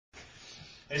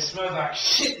It smells like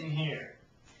shit in here.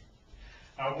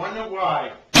 I wonder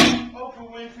why.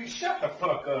 Oprah Winfrey, shut the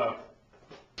fuck up.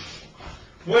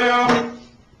 Well,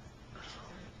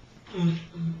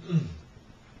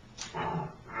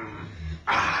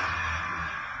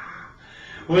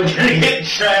 we're gonna get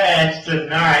trashed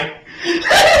tonight.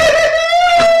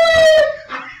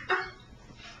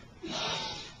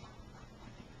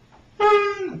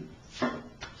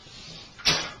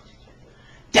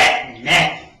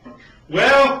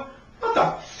 Well, what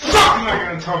the fuck am I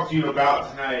going to talk to you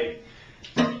about tonight?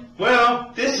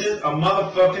 Well, this is a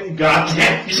motherfucking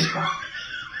goddamn job.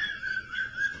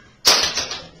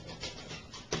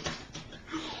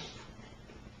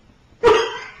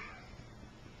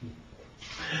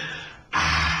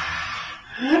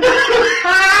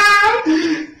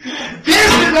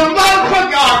 This is a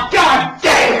motherfucking, oh,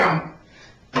 goddamn!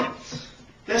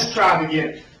 Let's try it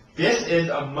again. This is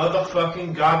a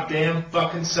motherfucking goddamn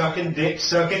fucking sucking dick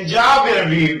sucking job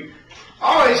interview.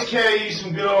 Always carry you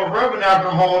some good old rubbing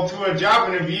alcohol to a job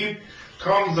interview.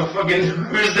 Calms the fucking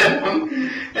nerves down.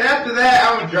 And after that,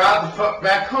 I'm gonna drive the fuck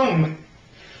back home.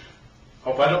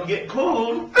 Hope I don't get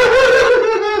pulled.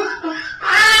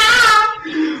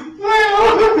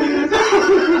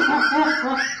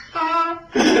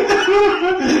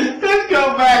 Let's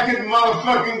go back in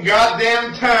motherfucking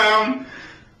goddamn town.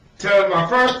 To my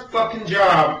first fucking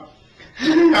job.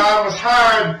 I was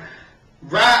hired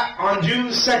right on June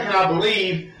 2nd, I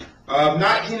believe, of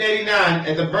 1989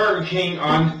 at the Burger King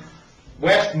on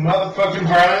West motherfucking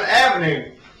Harlan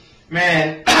Avenue.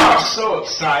 Man, I was so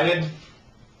excited.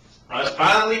 I was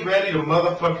finally ready to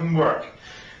motherfucking work.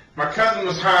 My cousin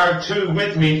was hired too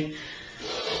with me,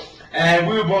 and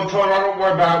we were both told, "Oh, don't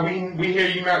worry about it. We hear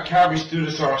you Mount Calvary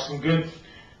students are some good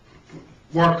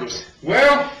workers."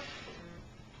 Well,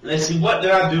 let's see, what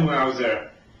did I do when I was there?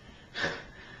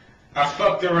 I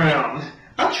fucked around.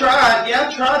 I tried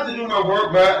to do my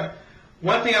work, but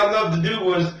one thing I loved to do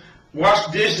was wash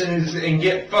dishes and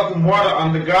get fucking water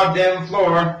on the goddamn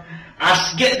floor.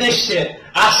 Get this shit.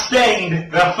 I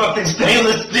stained the fucking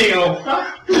stainless steel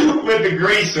with the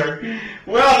greaser.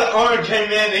 Well, the owner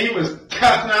came in and he was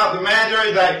cussing out the manager.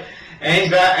 He's like,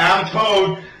 I'm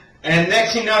told. And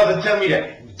next thing you know, they tell me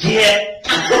to get.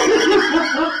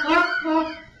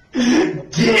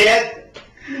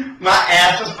 My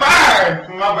ass was fired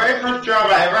from my very first job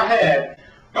I ever had.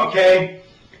 Okay,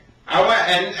 I went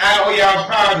and I was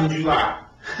fired in July.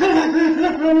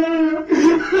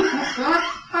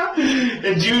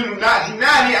 In June of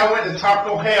 1990, I went to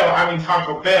Taco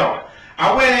Bell.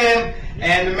 I went in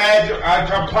and the manager, I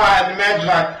applied, and the manager's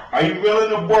like, "Are you willing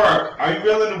to work? Are you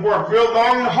willing to work real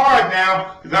long and hard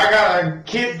now? Because I got a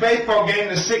kid's baseball game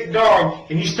and a sick dog,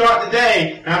 and you start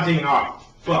today." And I'm thinking, oh,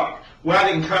 fuck. Well, I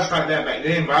didn't cuss like that back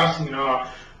then, but I was thinking,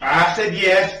 I said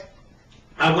yes.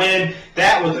 I went in.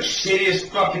 That was the shittiest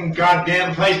fucking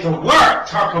goddamn place to work.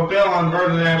 Taco Bell on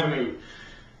Vernon Avenue.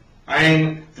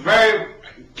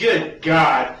 Good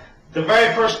God. The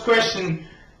very first question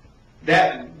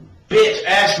that bitch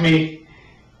asked me,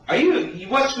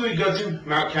 what school you go to?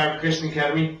 Mount Calvary Christian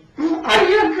Academy. Are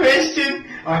you a Christian?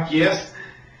 Like, yes.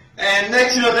 And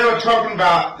next thing you know, they were talking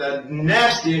about the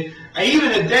nasty,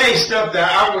 even today, stuff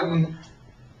that I wouldn't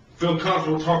feel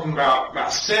comfortable talking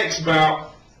about sex,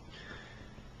 about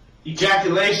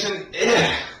ejaculation.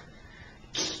 Ugh.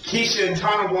 Keisha and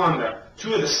Tonawanda,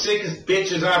 two of the sickest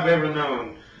bitches I've ever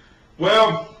known.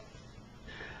 Well,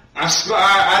 I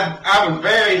was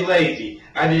very lazy.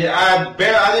 I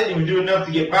didn't even do enough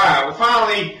to get by. Well,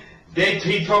 finally,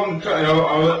 he told me,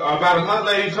 about a month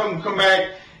later, he told me to come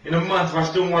back in a month if I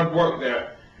still wanted to work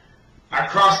there. I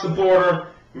crossed the border.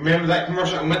 Remember that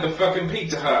commercial? I went to fucking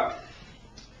Pizza Hut.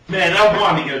 Man, I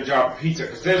wanted to get a job at Pizza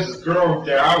because there's this girl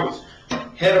there I was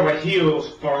head over heels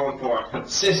falling for.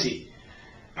 Sissy.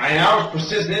 I was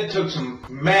persistent. It took some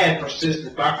mad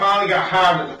persistence. But I finally got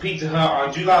hired at the Pizza Hut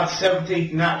on July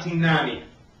 17th, 1990.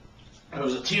 It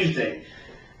was a Tuesday.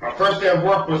 My first day of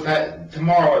work was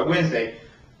tomorrow, Wednesday.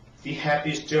 The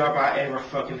happiest job I ever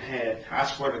fucking had. I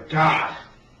swear to God.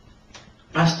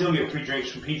 I still get free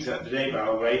drinks from Pizza Hut today, by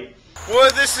the way. Well,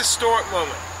 this historic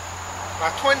moment. My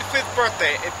 25th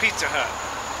birthday at Pizza Hut.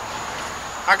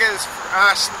 I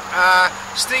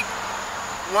sneak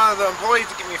one of the employees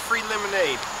to give me free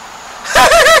lemonade.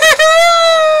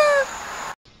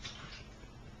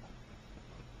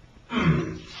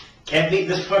 Can't beat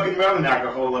this fucking rubbing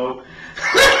alcohol, though.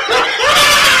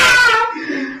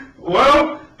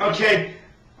 Well, okay.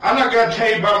 I'm not gonna tell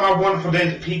you about my wonderful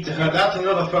days at Pizza Hut. That's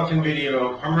another fucking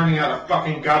video. I'm running out of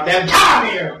fucking goddamn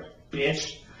time here,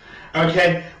 bitch.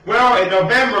 Okay. Well, in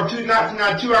November of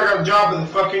 1992, I got a job at the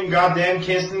fucking goddamn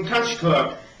Kingston Country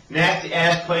Club. nasty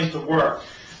ass place to work.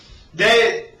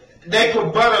 They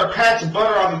put butter, pats of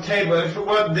butter on the table. If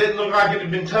it didn't look like it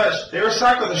had been touched, they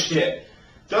recycle the shit.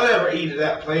 Don't ever eat at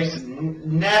that place.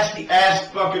 Nasty ass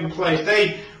fucking place.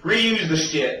 They reuse the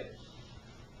shit.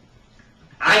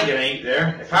 I ain't gonna eat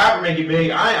there. If I ever make it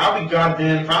big, I'll be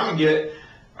goddamn if I'm gonna get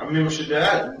a membership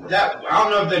there. That I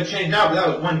don't know if they've changed out, but that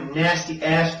was one nasty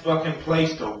ass fucking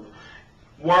place to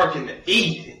work and to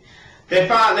eat. They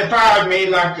fired me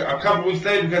like a couple weeks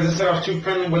later because they said I was too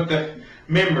friendly with the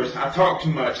members. I talk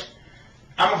too much.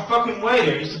 I'm a fucking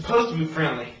waiter. You're supposed to be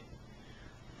friendly.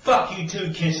 Fuck you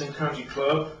too, Kingston Country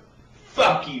Club.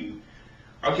 Fuck you.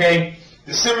 Okay?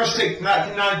 December 6th,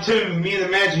 1992, me and the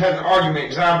manager had an argument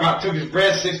because I about took his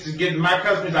breadsticks to give to my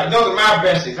customers. He's like, those are my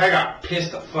breadsticks. I got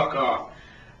pissed the fuck off.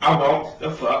 I walked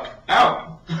the fuck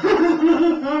out.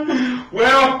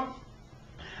 Well,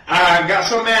 I got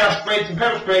so mad I sprayed some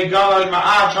pepper spray, got out of my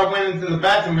eye, so I went into the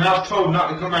bathroom and I was told not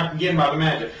to come back again by the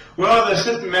manager. Well, the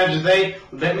assistant manager, they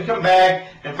let me come back,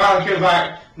 and finally he was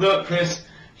like, look, Chris,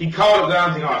 he called it down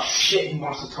and thinking, oh shit, he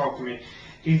wants to talk to me.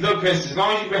 He said, look, Chris, as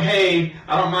long as you behave,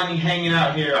 I don't mind you hanging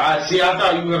out here. I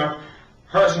thought you were going to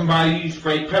hurt somebody. You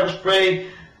sprayed pepper spray.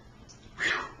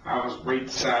 Whew, I was breathing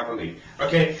sigh of relief.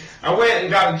 Okay, I went and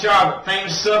got a job at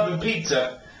Famous Sub and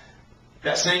Pizza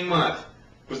that same month.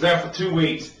 Was there for 2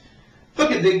 weeks.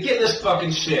 Look at this, get this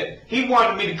fucking shit. He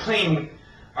wanted me to clean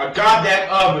a goddamn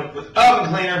oven with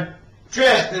oven cleaner,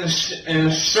 dressed in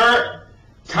a shirt,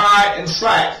 tie, and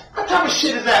slacks. What type of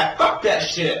shit is that? Fuck that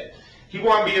shit. He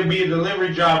wanted me to be a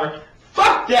delivery driver.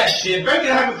 Fuck that shit. If I can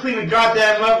have me clean a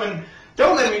goddamn oven,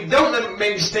 don't let me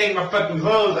make me stain my fucking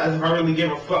clothes as if I really give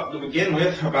a fuck to begin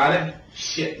with about it.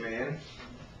 Shit, man.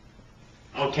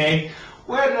 Okay,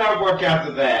 where did I work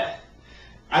after that?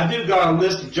 I do got a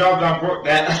list of jobs I've worked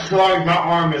at as long as my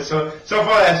arm is. So far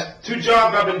that's 2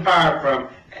 jobs I've been fired from.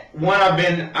 One I've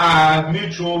been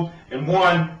mutual, and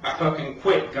one I fucking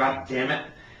quit, god damn it.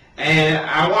 And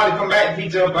I wanted to come back to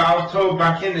pizza, but I was told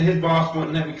by Ken that his boss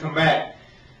wouldn't let me come back.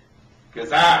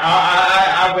 Because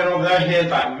I went over their heads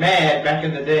like mad back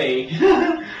in the day.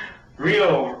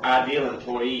 Real ideal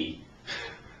employee.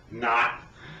 Not.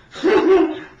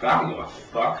 But I don't give a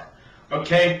fuck.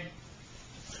 Okay?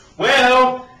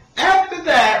 Well, after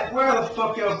that, where the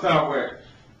fuck else did I work?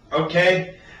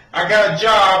 Okay? I got a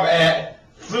job at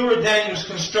Fluor Daniels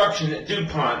Construction at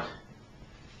DuPont.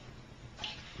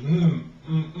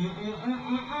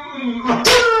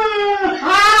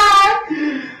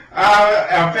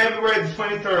 February the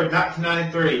 23rd,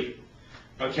 1993.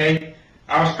 Okay?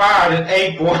 I was fired in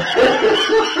April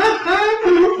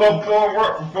for poor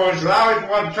work performance. I always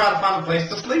wanted to try to find a place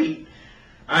to sleep.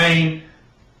 I mean,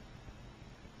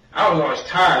 I was always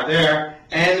tired there.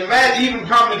 And the manager even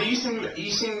commented,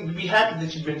 you seem to be happy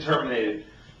that you've been terminated.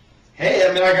 Hey,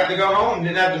 I mean, I got to go home.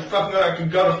 Didn't have to fucking, I could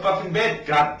go to fucking bed.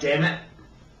 God damn it.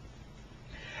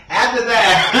 After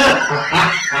that,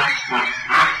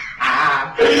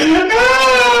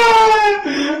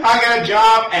 I got a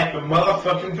job at the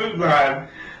motherfucking food line.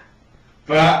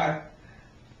 But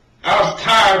I was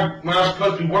tired when I was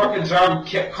supposed to be working, so I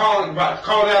kept called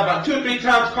out about 2 or 3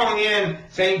 times, calling in,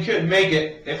 saying you couldn't make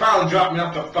it. They finally dropped me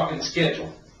off the fucking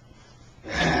schedule.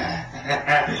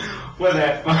 What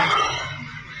the fuck?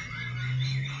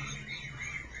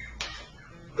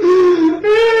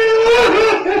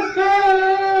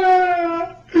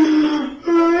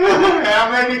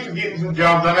 I may be forgetting some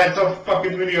jobs. I've had so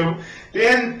fucking video.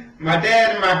 Then my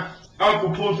dad and my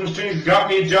uncle pulled some strings, got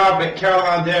me a job at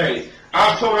Carolina Dairy.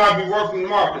 I was told I'd be working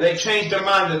tomorrow, but they changed their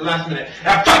mind at the last minute.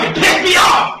 That fucking pissed me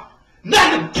off!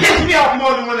 Nothing pisses me off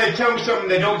more than when they tell me something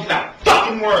they don't get that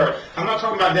fucking word. I'm not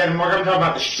talking about Dad and Mark. I'm talking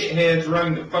about the shitheads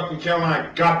running the fucking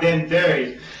Carolina goddamn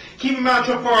dairies. Keep in mind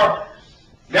so far,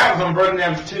 that was on Bergen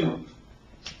Avenue too.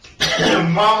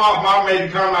 Mom made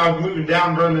the comment I was moving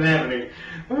down Bergen Avenue.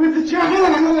 With the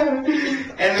child.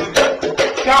 And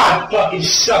the, God fucking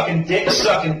sucking dick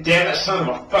sucking damn it, son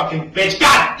of a fucking bitch.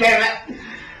 God damn it!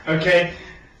 Okay.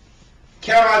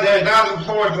 Carolina Dairies, I was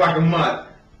employed for like a month.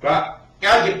 But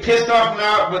I would get pissed off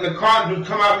now when the cartons would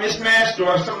come out mismatched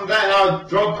or something like that, and I would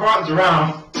throw cartons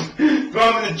around.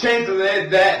 Throw them in the chains of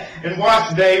that, and watch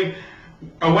today.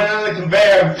 I went on the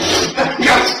conveyor,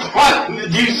 got squat, and the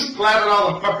juice splattered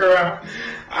all the fuck around.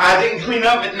 I didn't clean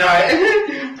up at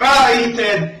night. Finally, he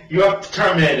said, "You're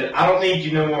terminated. I don't need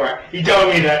you no more." He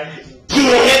told me to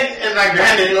get, and my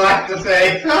granddaddy liked to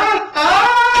say,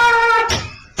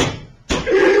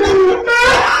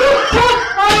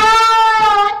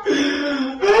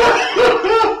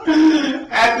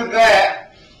 After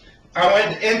that, I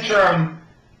went to interim,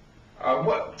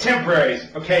 temporaries,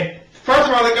 okay? First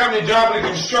of all, they got me a job in a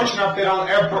construction outfit on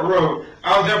Airport Road.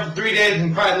 I was there for 3 days,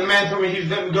 and finally the man told me he was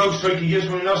letting me go so he could give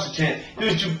someone else a chance. He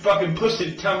was too fucking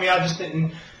pussy to tell me I just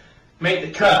didn't make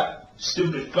the cut.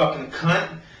 Stupid fucking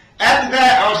cunt. After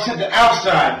that, I was sent to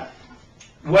outside,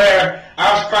 where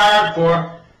I was fired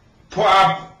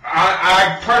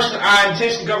I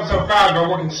intentionally got myself fired by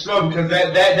working slow because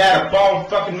that bald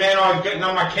fucking man always getting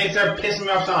on my case there, pissing me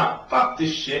off, so I'm like, fuck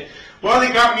this shit. Well,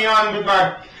 they got me on with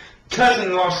my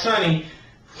cousin-in-law, Sonny.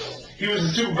 He was the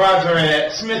supervisor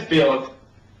at Smithfield.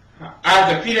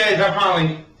 After a few days, I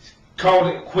finally called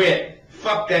it quit.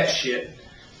 Fuck that shit.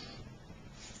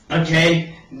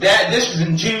 Okay, this was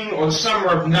in June or the summer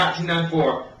of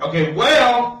 1994. Okay,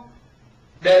 well,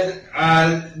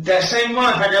 that same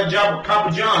month I got a job at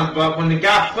Papa John's, but when the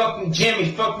guy fucking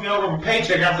Jimmy fucked me over with a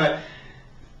paycheck, I thought,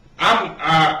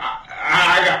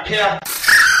 I got pissed.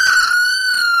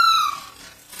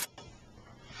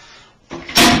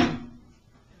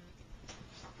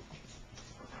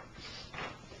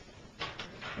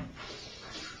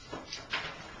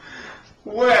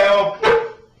 Well,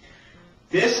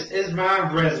 this is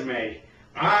my resume.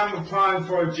 I'm applying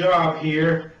for a job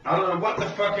here. I don't know what the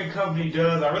fucking company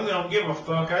does. I really don't give a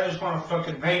fuck. I just want a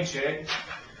fucking paycheck.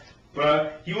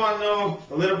 But you want to know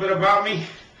a little bit about me?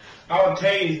 I will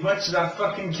tell you as much as I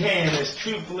fucking can, as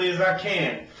truthfully as I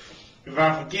can. If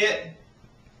I forget,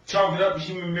 chalk it up to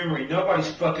human memory.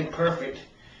 Nobody's fucking perfect.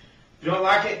 If you don't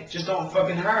like it, just don't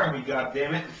fucking hire me,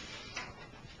 goddammit.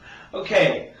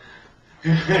 Okay.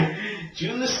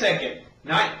 June the 2nd,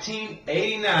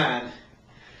 1989.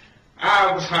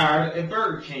 I was hired at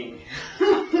Burger King.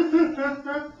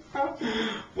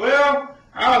 Well,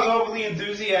 I was overly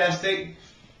enthusiastic.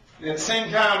 At the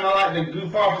same time, I like to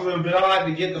goof off a little bit. I like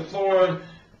to get the floor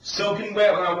soaking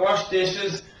wet when I wash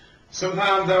dishes.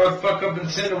 Sometimes I would fuck up and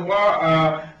send a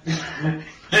water.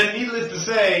 And needless to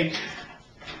say,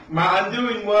 my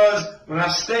undoing was when I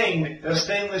stained the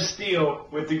stainless steel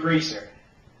with the greaser.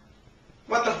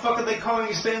 What the fuck are they calling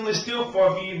it stainless steel for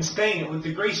if you even stain it with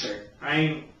the greaser? I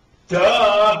mean,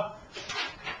 duh.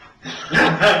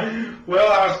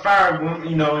 Well, I was fired,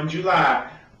 in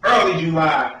July, early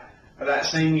July of that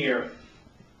same year.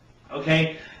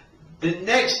 Okay, the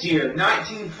next year,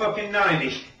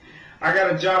 1990, I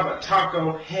got a job at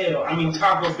Taco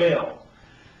Bell.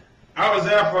 I was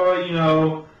there for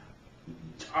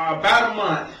about a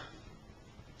month.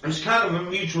 It was kind of a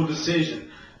mutual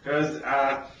decision because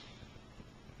I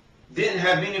didn't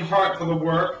have any heart for the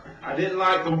work. I didn't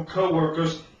like the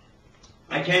co-workers.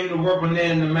 I came to work one day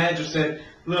and the manager said,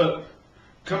 look,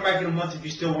 come back in a month if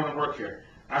you still want to work here.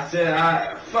 I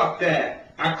said, fuck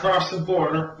that. I crossed the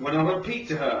border, went over to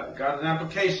Pizza Hut, got an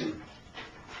application.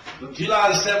 From July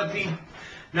the 17th,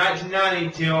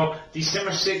 1990 till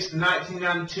December 6th,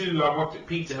 1992, I worked at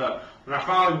Pizza Hut. When I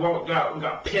finally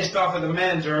got pissed off at the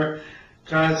manager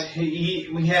because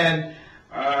we had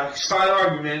a slight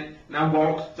argument, and I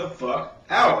walked the fuck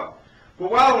out.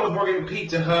 But while I was working at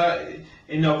Pizza Hut,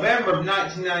 in November of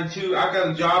 1992, I got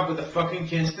a job with the fucking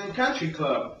Kinston Country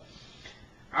Club.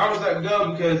 I was let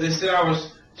go because they said I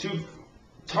was too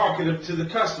talkative to the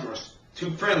customers,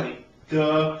 too friendly.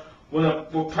 Duh. Well,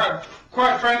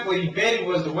 quite frankly, Betty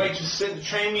was the waitress sent to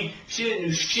train me. She didn't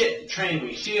do shit to train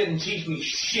me. She didn't teach me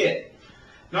shit.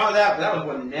 No, that was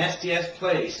one nasty-ass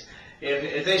place.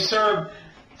 If they served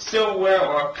silverware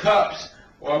or cups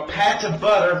or pats of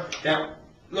butter that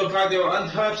looked like they were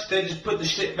untouched, they just put the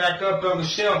shit back up on the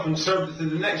shelf and served it to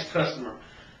the next customer.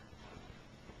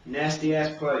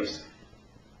 Nasty-ass place.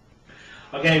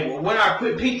 Okay, well, when I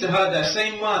quit Pizza Hut that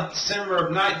same month, December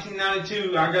of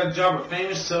 1992, I got a job at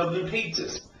Famous Subs and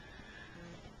Pizzas.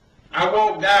 I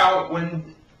walked out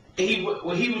when he was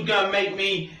going to make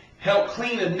me help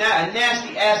clean a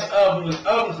nasty-ass oven with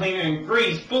oven cleaner and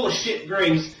grease, full of shit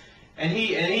grease, and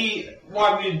he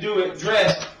wanted me to do it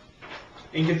dressed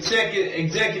in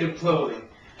executive clothing.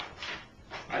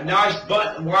 A nice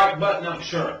white button-up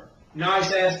shirt,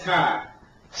 nice-ass tie,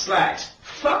 slacks.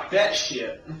 Fuck that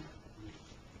shit.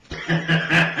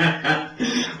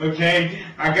 Okay,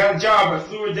 I got a job at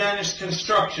Fluid Danish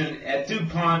Construction at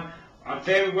DuPont on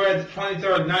February the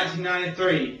 23rd,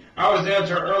 1993. I was there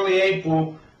till early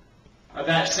April of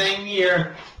that same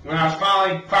year when I was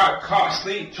finally caught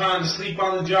trying to sleep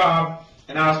on the job,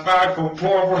 and I was fired for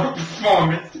poor work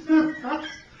performance.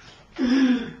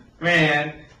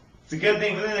 Man, it's a good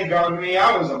thing for them they got me.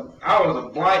 I was a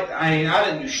blight. I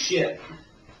didn't do shit.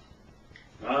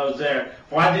 I was there.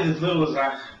 Well, I did as little as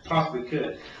I possibly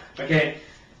could. Okay.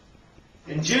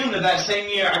 In June of that same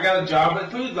year, I got a job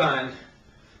at Food Line.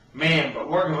 Man, but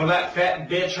working for that fat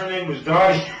bitch, her name was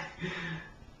Dottie.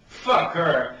 Fuck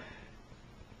her.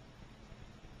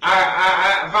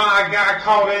 I got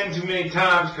called in too many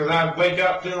times because I'd wake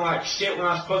up feeling like shit when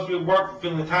I was supposed to be at work,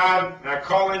 feeling tired, and I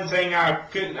call in saying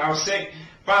I was sick.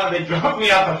 Finally, they dropped me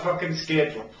out the fucking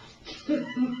schedule.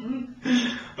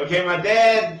 Okay, my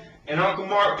dad and Uncle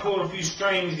Mark pulled a few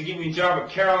strings to get me a job at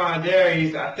Carolina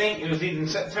Dairies. I think it was either in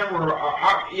September or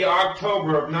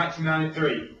October of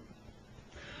 1993.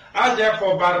 I was there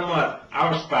for about a month.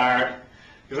 I was fired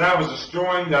because I was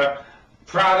destroying the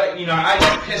product. You know, I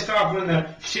got pissed off when the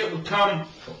shit would come,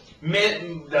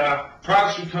 the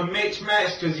products would come mixed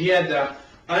match because he had to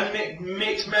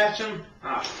unmix match them.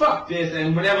 Fuck this.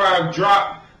 And whenever I would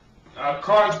drop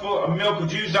cartons full of milk or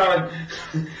juice, I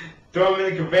would throw them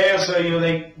in the conveyor so, you know,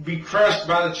 they'd be crushed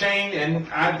by the chain, and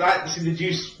I'd like to see the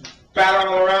juice spatter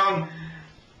all around.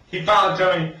 He finally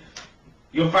told me,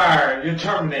 "You're fired. You're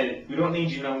terminated. We don't need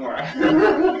you no more."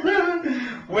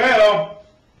 Well,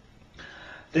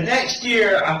 the next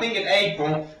year, I think in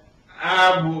April,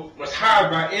 I was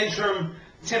hired by Interim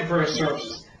Temporary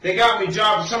Services. They got me a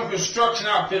job at some construction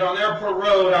outfit on Airport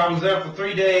Road. I was there for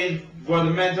 3 days. Well,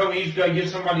 the man told me he's going to give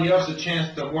somebody else a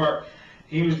chance to work.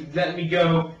 He was letting me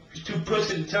go. He was too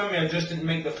pussy to tell me I just didn't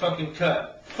make the fucking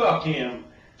cut. Fuck him.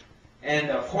 And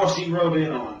of course he rode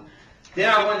in on. Then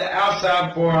I went to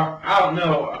outside for, I don't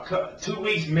know, 2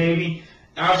 weeks maybe.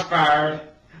 I was fired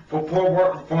for poor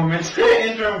work performance. The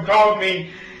interim called me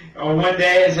one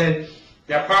day and said,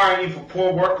 "They're firing you for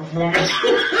poor work performance."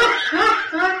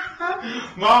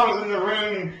 Mom was in the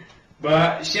room,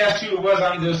 but she asked who it was.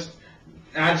 I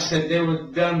just said they were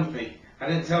done with me. I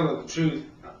didn't tell her the truth.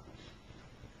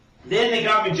 Then they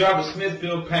got me a job at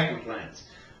Smithfield Packing Plants,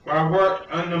 where I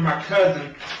worked under my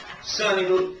cousin, Sonny,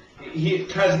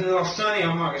 cousin-in-law Sonny.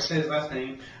 I'm not going to say his last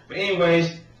name. But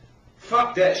anyways,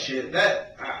 fuck that shit.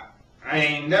 That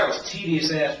was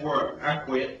tedious-ass work. I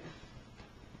quit.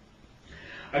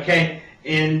 Okay,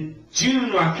 in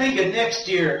June, I think of next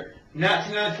year,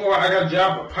 1994, I got a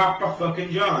job at Papa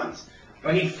fucking John's.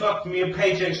 But he fucked me a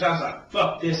paycheck, so I was like,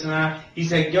 fuck this, and he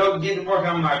said, "Go get to work."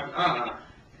 I'm like, I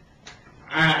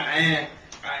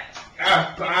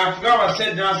forgot what I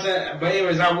said, but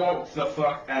anyways, I walked the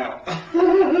fuck out.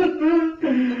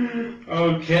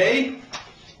 Okay.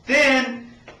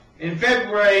 Then, in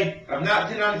February of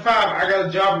 1995, I got a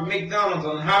job at McDonald's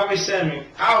on Highway 70.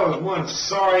 I was one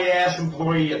sorry-ass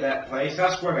employee at that place. I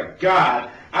swear to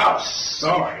God, I was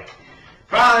sorry.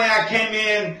 Finally, I came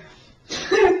in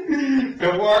to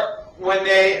work one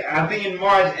day, I think in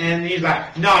March, and he's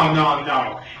like,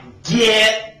 no,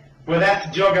 get. Well, that's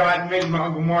the joke I like to make with my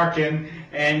Uncle Mark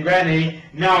and Granny.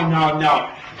 No,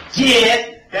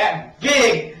 get that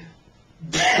big,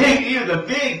 he was a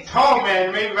big, tall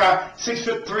man, maybe about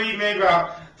 6'3", maybe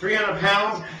about 300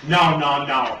 pounds. No,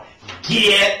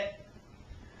 get.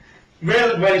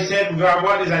 Really, what he said about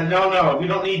what is that? No, we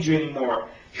don't need you anymore.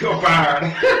 You're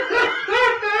fired.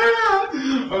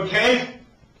 Okay?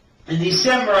 In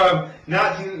December of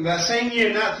that same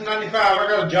year, 1995, I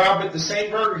got a job at the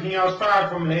same Burger King I was fired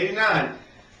from in '89.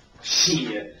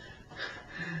 Shit.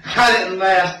 I didn't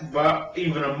last but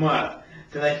even a month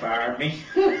till they fired me.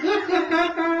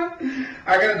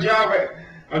 I got a job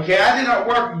I did not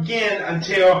work again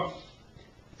until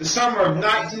the summer of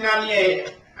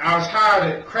 1998. I was hired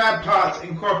at Crab Pots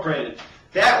Incorporated.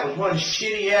 That was one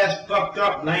shitty-ass,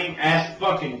 fucked-up, lame-ass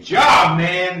fucking job,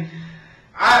 man.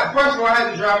 First of all, I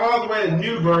had to drive all the way to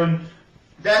New Bern.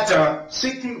 That's a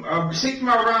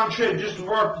 60-mile round trip just to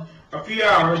work a few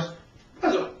hours.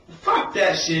 Fuck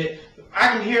that shit. I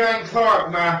can hear Ann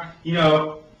Clark,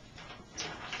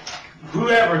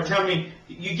 whoever, tell me,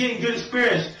 you're getting good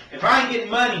experience. If I ain't getting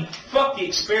money, fuck the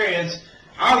experience.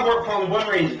 I'll work for only one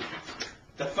reason.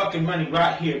 The fucking money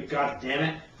right here, god damn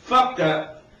it. Fuck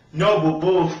the noble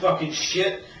bull fucking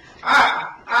shit.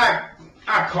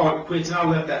 I called it quits and I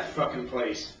left that fucking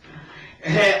place.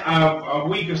 A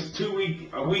week or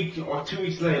 2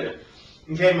 weeks later.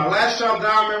 Okay, my last job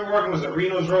that I remember working was at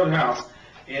Reno's Roadhouse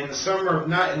in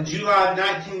July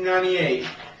 1998.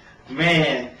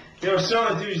 Man, they were so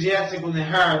enthusiastic when they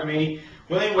hired me.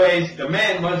 Well, anyways, the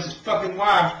man was his fucking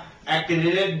wife acted a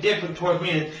little different towards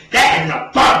me, and that is an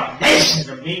abomination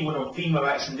to me when a female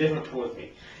acts different towards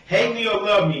me. Hate me or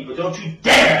love me, but don't you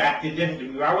dare act different to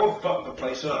me, or I will fuck the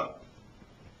place up.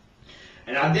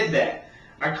 And I did that.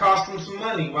 I cost them some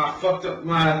money when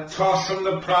I tossed some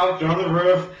of the product on the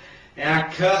roof, and I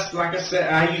cussed, like I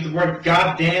said, I used the word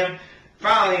goddamn.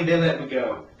 Finally, they let me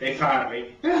go. They fired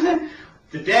me.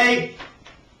 Today,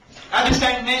 I just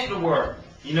ain't meant to work.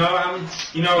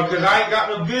 Because I ain't got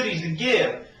no goodies to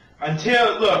give.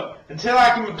 Until I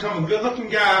can become a good-looking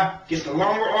guy, get the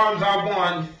longer arms I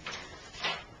want,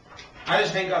 I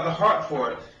just ain't got the heart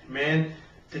for it, man.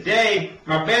 Today,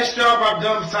 my best job I've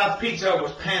done besides pizza Hut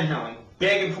was panhandling,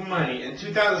 begging for money. In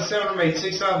 2007, I made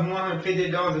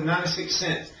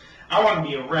 $6,158.96. I want to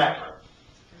be a rapper.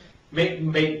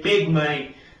 Make big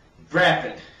money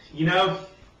rapping, you know?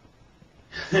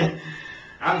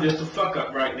 I'm just a fuck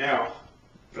up right now.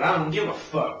 But I don't give a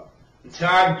fuck. Until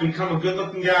I become a good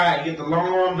looking guy and get the long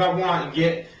arms I want and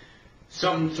get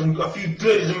a few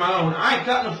goodies of my own, I ain't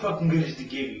got no fucking goodies to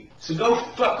give you. So go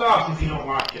fuck off if you don't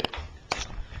like it.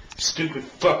 Stupid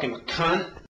fucking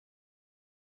cunt.